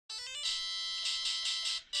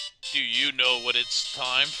Do you know what it's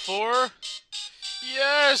time for?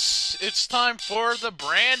 Yes, it's time for the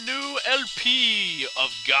brand new LP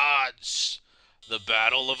of Gods, The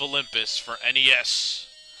Battle of Olympus for NES,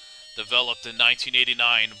 developed in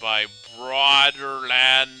 1989 by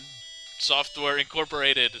Broaderland Software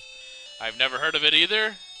Incorporated. I've never heard of it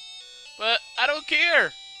either, but I don't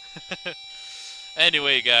care.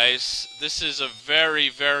 Anyway, guys, this is a very,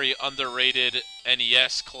 very underrated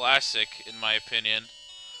NES classic, in my opinion.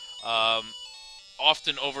 Um,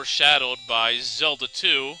 Often overshadowed by Zelda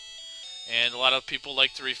 2, and a lot of people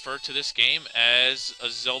like to refer to this game as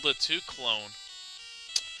a Zelda 2 clone.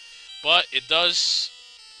 But it does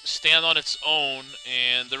stand on its own,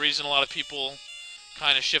 and the reason a lot of people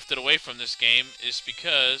kind of shifted away from this game is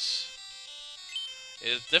because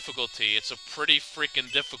its difficulty. It's a pretty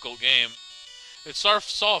freaking difficult game. It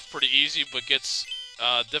starts off pretty easy, but gets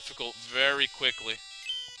difficult very quickly.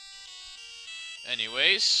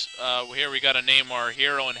 Anyways, here we gotta name our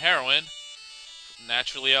hero and heroine.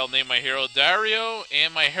 Naturally, I'll name my hero Dario,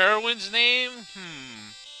 and my heroine's name,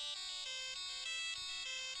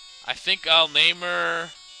 I think I'll name her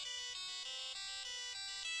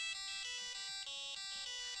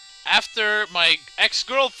after my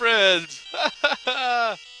ex-girlfriend.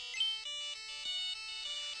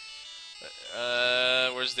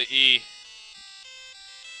 Where's the E?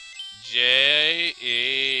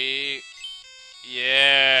 J-E...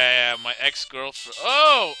 Yeah, my ex-girlfriend.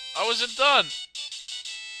 Oh, I wasn't done.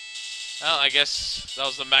 Well, I guess that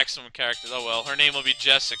was the maximum character. Oh well, her name will be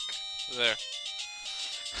Jessica. There.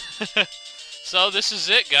 So this is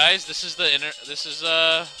it, guys. This is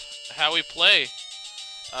how we play.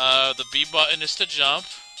 The B button is to jump.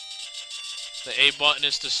 The A button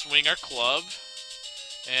is to swing our club.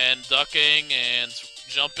 And ducking and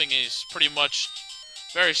jumping is pretty much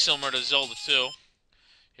very similar to Zelda 2.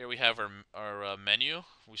 Here we have our menu.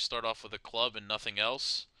 We start off with a club and nothing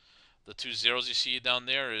else. The 2 zeros you see down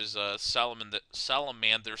there is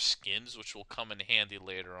salamander skins, which will come in handy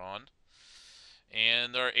later on.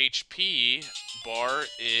 And our HP bar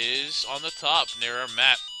is on the top near our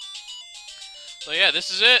map. So yeah, this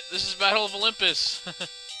is it. This is Battle of Olympus.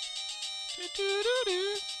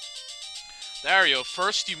 Dario,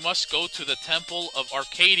 first you must go to the Temple of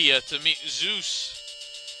Arcadia to meet Zeus.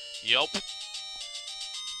 Yup.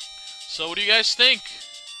 So what do you guys think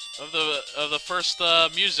of the first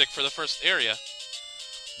music for the first area?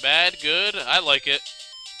 Bad, good? I like it.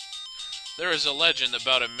 There is a legend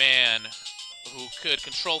about a man who could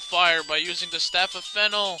control fire by using the Staff of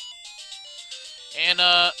Fennel. And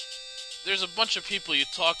there's a bunch of people you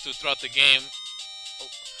talk to throughout the game.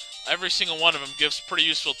 Every single one of them gives pretty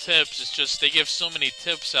useful tips. It's just they give so many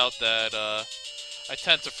tips out that I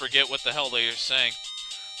tend to forget what the hell they are saying.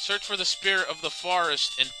 Search for the spirit of the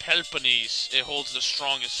forest in Peloponnese. It holds the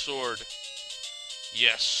strongest sword.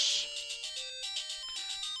 Yes.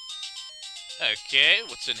 Okay,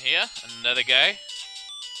 what's in here? Another guy.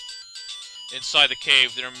 Inside the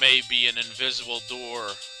cave, there may be an invisible door.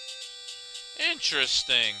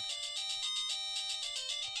 Interesting.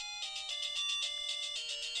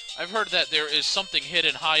 I've heard that there is something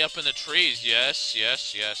hidden high up in the trees. Yes,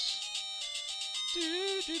 yes, yes.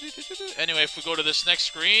 Anyway, if we go to this next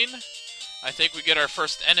screen, I think we get our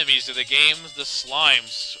first enemies of the game, the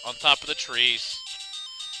slimes, on top of the trees.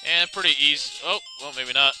 And pretty easy. Oh, well,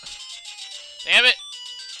 maybe not. Damn it!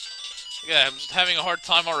 Yeah, I'm just having a hard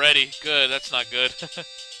time already. Good, that's not good.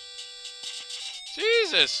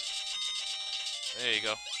 Jesus! There you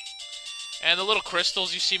go. And the little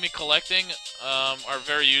crystals you see me collecting are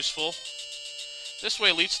very useful. This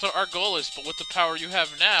way leads to our goal but with the power you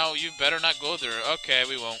have now, you better not go there. Okay,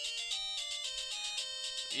 we won't.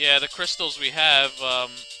 Yeah, the crystals we have,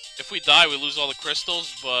 if we die, we lose all the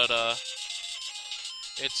crystals, but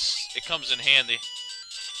it comes in handy.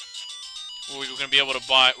 We're gonna be able to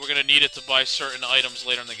buy. We're gonna need it to buy certain items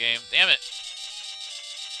later in the game. Damn it!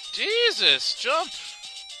 Jesus, jump!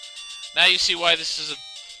 Now you see why this is a.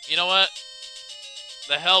 You know what?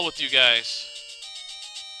 The hell with you guys.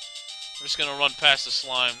 I'm just gonna run past the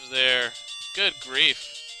slimes there. Good grief.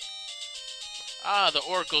 Ah, the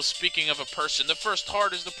oracle speaking of a person. The first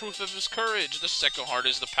heart is the proof of his courage. The second heart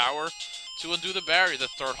is the power to undo the barrier. The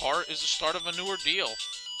third heart is the start of a new ordeal.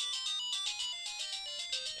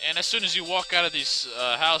 And as soon as you walk out of these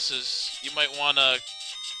houses, you might want to...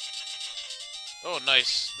 Oh,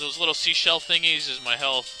 nice. Those little seashell thingies is my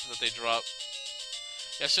health that they drop.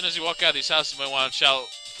 Yeah, as soon as you walk out of these houses, you might want to shout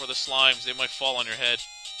for the slimes. They might fall on your head.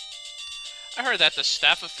 I heard that the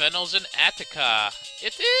Staff of Fennel's in Attica.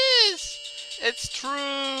 It is! It's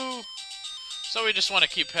true! So we just want to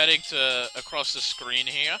keep heading across the screen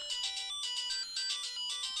here.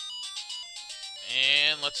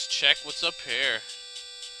 And let's check what's up here.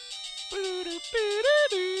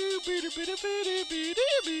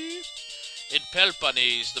 In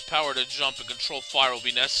Peloponnese, the power to jump and control fire will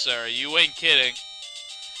be necessary. You ain't kidding.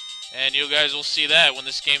 And you guys will see that when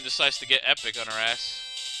this game decides to get epic on our ass.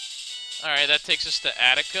 Alright, that takes us to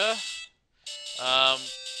Attica.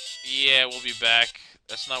 Yeah, we'll be back.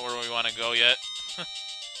 That's not where we want to go yet.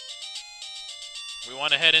 We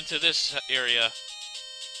want to head into this area.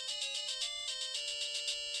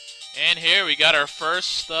 And here we got our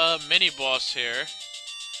first mini-boss here.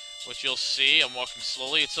 Which you'll see. I'm walking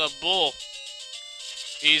slowly. It's a bull.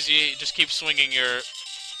 Easy. Just keep swinging your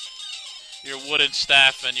wooden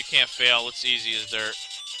staff and you can't fail. It's easy as dirt.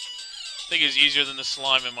 I think it's easier than the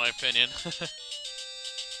slime in my opinion.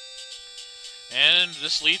 And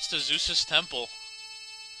this leads to Zeus's temple.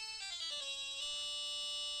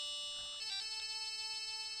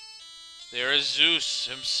 There is Zeus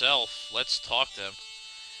himself. Let's talk to him.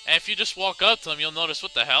 And if you just walk up to him, you'll notice,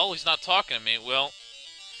 what the hell? He's not talking to me. Well,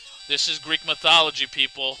 this is Greek mythology,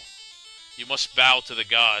 people. You must bow to the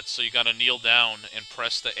gods, so you gotta kneel down and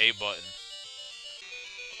press the A button.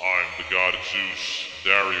 I'm the god Zeus.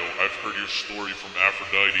 Dario, I've heard your story from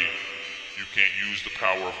Aphrodite. You can't use the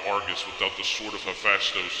power of Argus without the sword of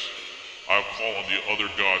Hephaestus. I'll call on the other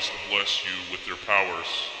gods to bless you with their powers.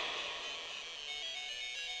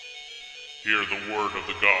 Hear the word of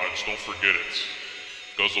the gods, don't forget it.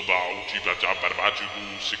 Guzabao,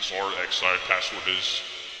 Jibatababajubu, 6RXI, password is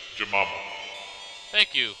Jemama.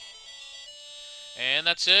 Thank you. And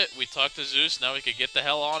that's it. We talked to Zeus. Now we can get the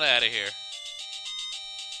hell on out of here.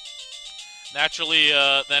 Naturally,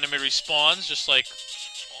 the enemy respawns, just like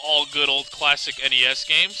all good old classic NES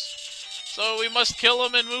games. So we must kill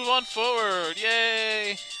him and move on forward.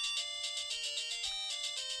 Yay!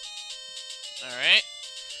 Alright.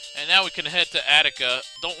 And now we can head to Attica.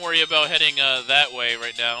 Don't worry about heading that way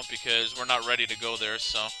right now, because we're not ready to go there,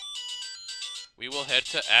 so... we will head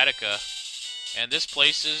to Attica. And this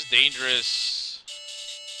place is dangerous.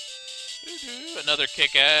 Another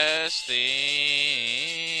kick-ass theme.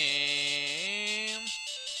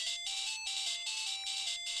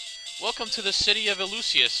 Welcome to the city of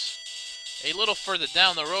Eleusis. A little further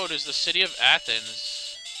down the road is the city of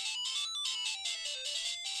Athens.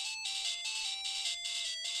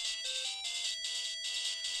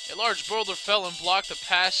 A large boulder fell and blocked the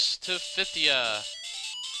pass to Phthia.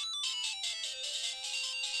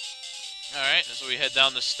 Alright, so we head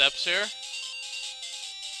down the steps here.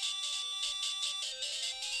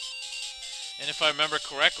 And if I remember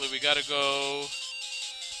correctly, we gotta go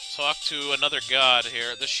talk to another god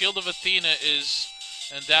here. The shield of Athena is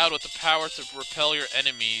endowed with the power to repel your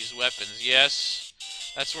enemies' weapons. Yes,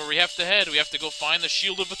 that's where we have to head. We have to go find the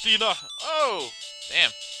shield of Athena. Oh,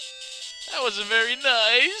 damn. That wasn't very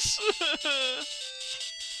nice.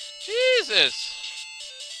 Jesus.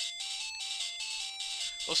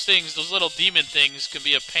 Those things, those little demon things can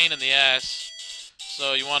be a pain in the ass.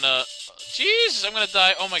 So you wanna... Jesus, I'm gonna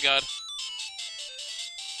die. Oh my god.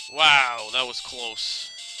 Wow, that was close.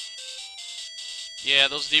 Yeah,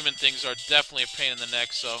 those demon things are definitely a pain in the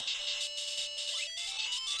neck, so...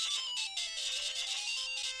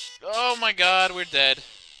 oh my god, we're dead.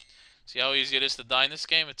 See how easy it is to die in this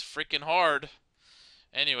game? It's freaking hard.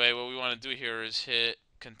 Anyway, what we want to do here is hit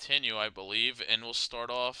continue, I believe, and we'll start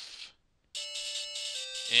off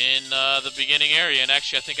in the beginning area. And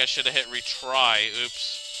actually, I think I should have hit retry.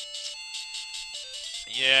 Oops.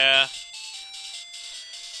 Yeah.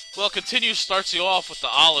 Well, continue starts you off with the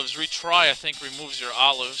olives. Retry, I think, removes your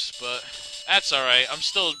olives, but that's alright. I'm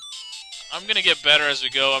gonna get better as we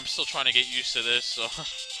go. I'm still trying to get used to this, so...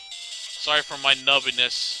 sorry for my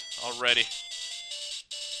nubbiness already.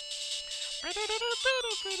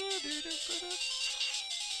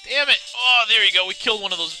 Damn it! Oh, there you go. We killed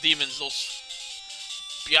one of those demons, those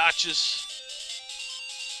biatches.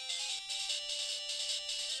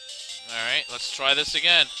 Alright, let's try this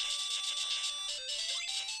again.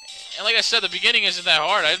 And like I said, the beginning isn't that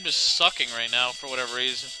hard. I'm just sucking right now for whatever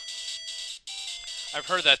reason. I've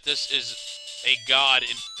heard that this is a god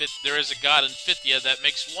in there is a god in Phthia that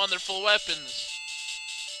makes wonderful weapons.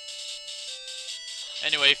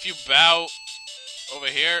 Anyway, if you bow over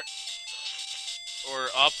here or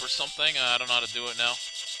up or something, I don't know how to do it now.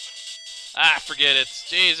 Ah, forget it.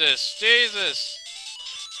 Jesus, Jesus.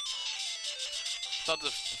 I thought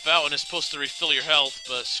the fountain is supposed to refill your health,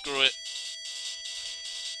 but screw it.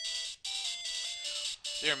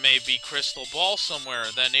 There may be crystal ball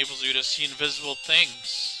somewhere that enables you to see invisible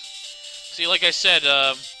things. See, like I said,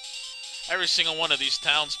 every single one of these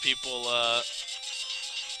townspeople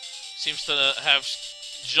seems to have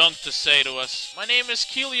junk to say to us. My name is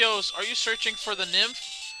Kelios. Are you searching for the nymph?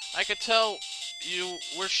 I could tell you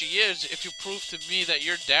where she is if you prove to me that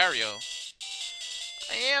you're Dario.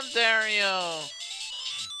 I am Dario.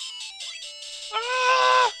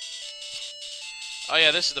 Ah! Oh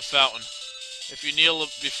yeah, this is the fountain. If you kneel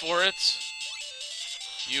before it,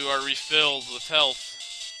 you are refilled with health.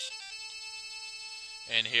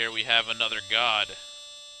 And here we have another god.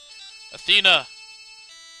 Athena!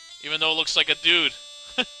 Even though it looks like a dude.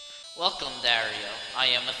 Welcome, Dario. I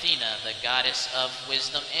am Athena, the goddess of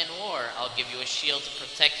wisdom and war. I'll give you a shield to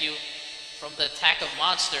protect you from the attack of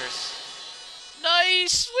monsters.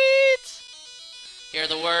 Nice! Sweet! Hear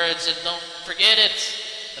the words and don't forget it.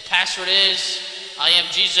 The password is, I am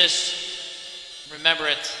Jesus. Remember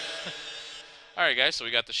it. Alright guys, so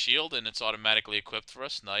we got the shield and it's automatically equipped for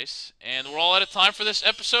us. Nice. And we're all out of time for this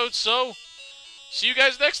episode, so see you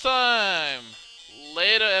guys next time.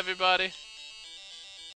 Later, everybody.